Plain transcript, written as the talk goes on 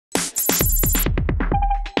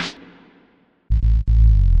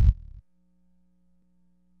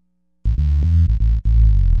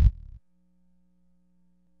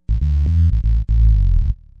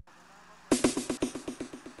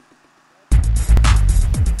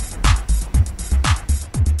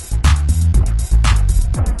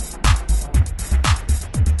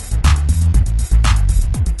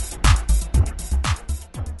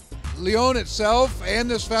Leon itself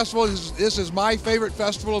and this festival, this is my favorite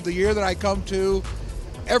festival of the year that I come to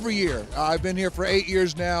every year. I've been here for 8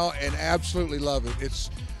 years now and absolutely love it.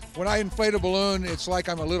 When I inflate a balloon, it's like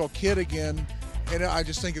I'm a little kid again, and I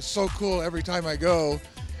just think it's so cool every time I go.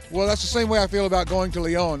 Well, that's the same way I feel about going to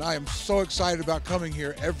Leon. I am so excited about coming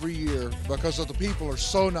here every year because of the people are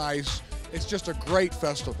so nice. It's just a great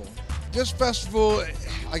festival. This festival,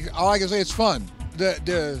 all I can say, it's fun.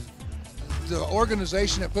 The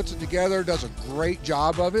organization that puts it together does a great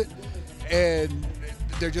job of it, and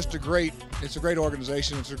it's a great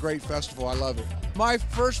organization. It's a great festival. I love it. My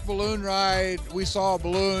first balloon ride, we saw a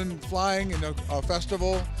balloon flying in a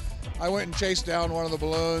festival. I went and chased down one of the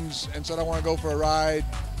balloons and said, I want to go for a ride.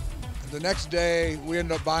 The next day, we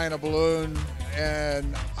ended up buying a balloon,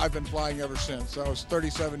 and I've been flying ever since. That was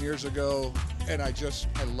 37 years ago, and I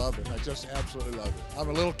love it. I just absolutely love it. I'm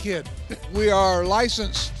a little kid. We are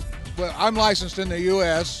licensed. Well, I'm licensed in the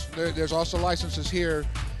U.S. There's also licenses here,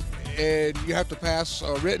 and you have to pass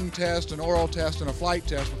a written test, an oral test, and a flight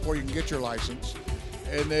test before you can get your license,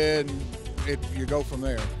 and then you go from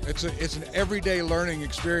there. It's an everyday learning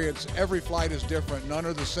experience. Every flight is different. None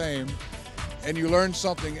are the same, and you learn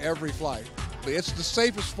something every flight. It's the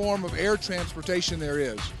safest form of air transportation there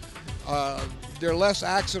is. There are less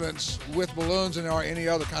accidents with balloons than there are any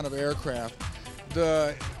other kind of aircraft.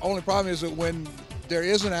 The only problem is that when there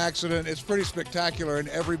is an accident, it's pretty spectacular, and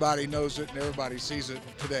everybody knows it and everybody sees it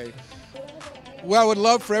today. Well, I would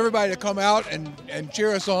love for everybody to come out and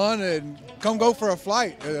cheer us on and come go for a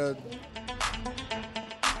flight.